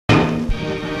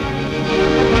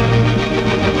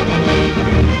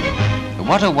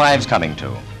What are wives coming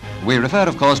to? We refer,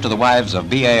 of course, to the wives of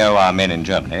BAOR men in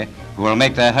Germany who will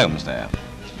make their homes there.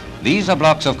 These are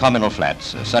blocks of communal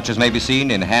flats, such as may be seen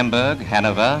in Hamburg,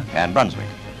 Hanover, and Brunswick.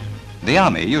 The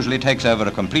army usually takes over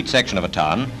a complete section of a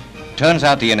town, turns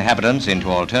out the inhabitants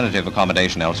into alternative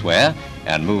accommodation elsewhere,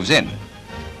 and moves in.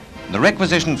 The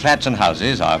requisitioned flats and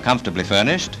houses are comfortably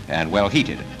furnished and well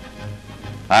heated.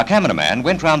 Our cameraman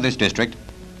went round this district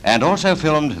and also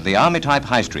filmed the army-type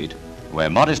high street, where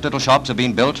modest little shops have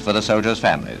been built for the soldiers'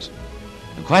 families.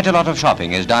 Quite a lot of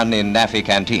shopping is done in NAAFI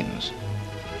canteens.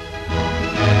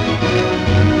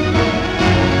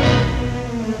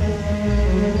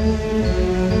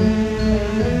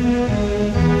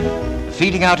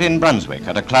 Feeding out in Brunswick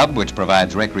at a club which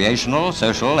provides recreational,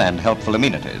 social and helpful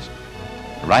amenities.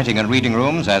 Writing and reading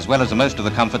rooms, as well as most of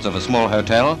the comforts of a small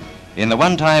hotel in the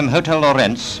one-time Hotel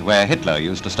Lorenz, where Hitler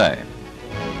used to stay.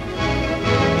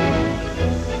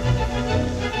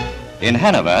 In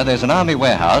Hanover, there's an army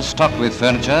warehouse stocked with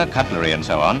furniture, cutlery and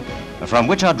so on, from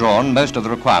which are drawn most of the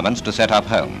requirements to set up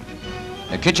home.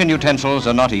 The kitchen utensils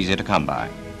are not easy to come by.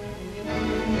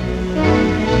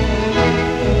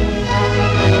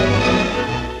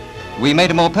 We made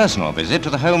a more personal visit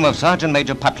to the home of Sergeant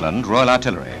Major Putland, Royal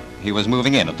Artillery. He was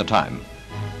moving in at the time.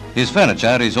 His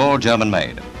furniture is all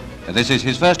German-made. This is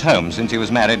his first home since he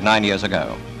was married 9 years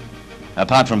ago.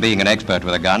 Apart from being an expert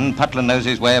with a gun, Putland knows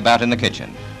his way about in the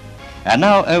kitchen. And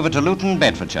now over to Luton,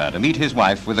 Bedfordshire, to meet his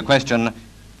wife with the question,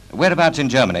 whereabouts in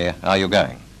Germany are you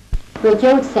going? Well,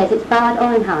 George says it's Bad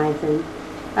Oeynhausen.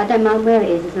 I don't mind where it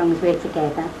is as long as we're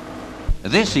together.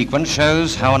 This sequence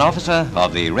shows how an officer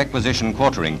of the Requisition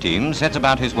Quartering team sets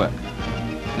about his work.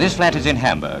 This flat is in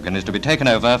Hamburg and is to be taken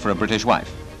over for a British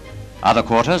wife. Other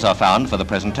quarters are found for the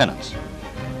present tenants.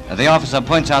 The officer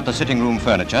points out the sitting room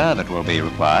furniture that will be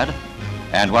required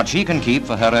and what she can keep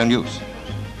for her own use.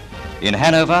 In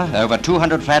Hanover, over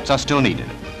 200 flats are still needed.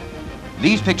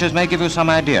 These pictures may give you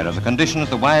some idea of the conditions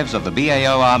the wives of the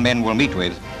BAOR men will meet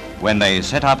with when they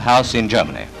set up house in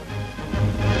Germany.